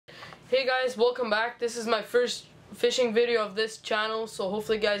Hey guys, welcome back. This is my first fishing video of this channel, so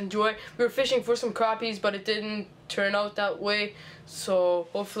hopefully you guys enjoy. We were fishing for some crappies, but it didn't turn out that way, so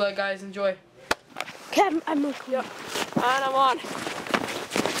hopefully you guys enjoy. Okay, I'm looking. Yep, and I'm on.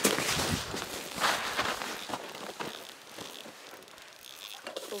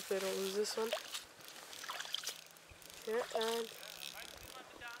 Hopefully I don't lose this one. Yeah, and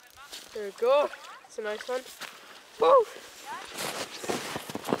there we go. It's a nice one. Woo!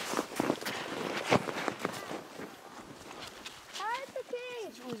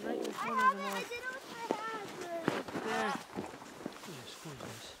 Right in front of them. I did it with my There.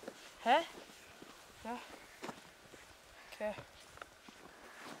 hand. Huh? Yeah. Okay.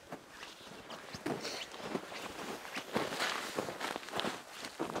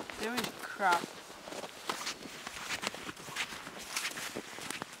 There was crap.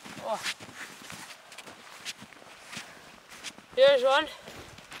 Oh. Here's one.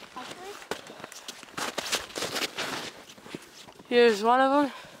 Here's one of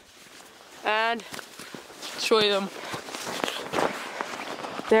them. And show you them.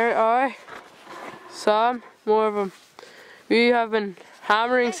 There are some more of them. We have been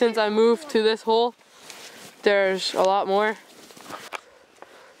hammering since I moved to this hole. There's a lot more.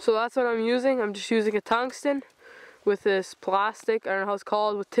 So that's what I'm using. I'm just using a tungsten with this plastic, I don't know how it's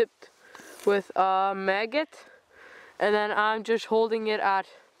called, with tipped with a maggot. And then I'm just holding it at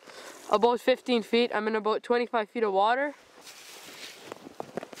about 15 feet. I'm in about 25 feet of water.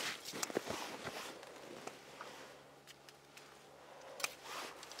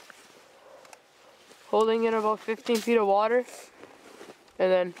 Holding in about 15 feet of water, and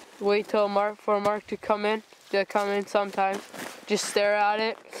then wait till for Mark to come in. They'll come in sometimes. Just stare at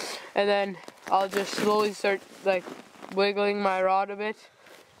it, and then I'll just slowly start like wiggling my rod a bit,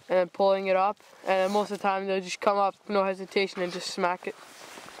 and then pulling it up. And then most of the time they'll just come up, no hesitation, and just smack it.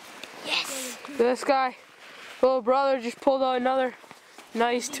 Yes. This guy, little brother, just pulled out another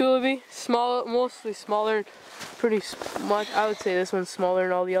nice Tullibee. Small, mostly smaller, pretty much. I would say this one's smaller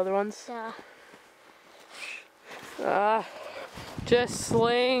than all the other ones. Yeah. Just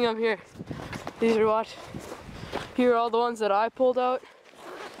slaying them here. These are what? Here are all the ones that I pulled out.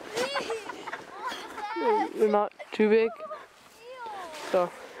 They're not too big.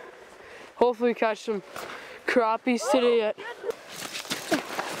 So hopefully catch some crappies today yet.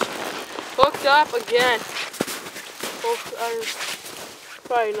 Hooked up again.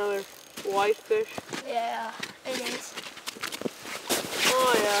 Probably another whitefish. Yeah, it is.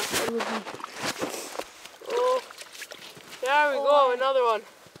 Oh yeah. Oh. There we go, another one.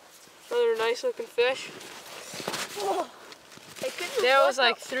 Another nice looking fish. Oh, There was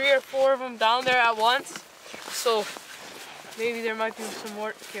like 3 or 4 of them down there at once. So maybe there might be some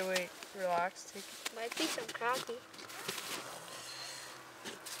more. Okay, wait, relax. Take it. might be some crappie.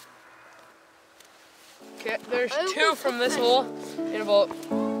 Okay, there's 2 from this hole in about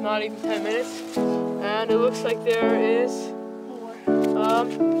not even 10 minutes. And it looks like there is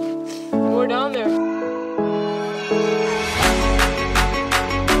more down there.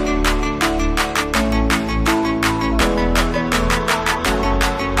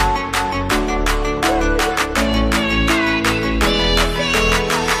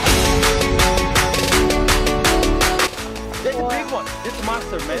 It's a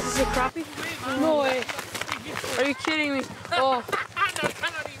monster, man. Is this a crappie? No way. Are you kidding me? Oh.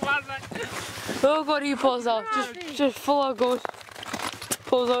 Look what he pulls out. Just full out goes.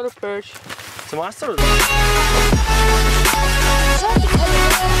 Pulls out a perch. It's a monster.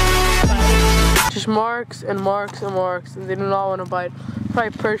 Just marks and marks and marks, and they do not want to bite.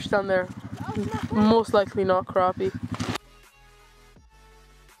 Probably perch down there. Most likely not crappie.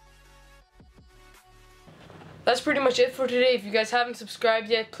 That's pretty much it for today. If you guys haven't subscribed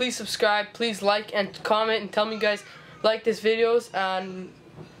yet, please subscribe, please like and comment and tell me you guys like this videos, and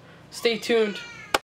stay tuned.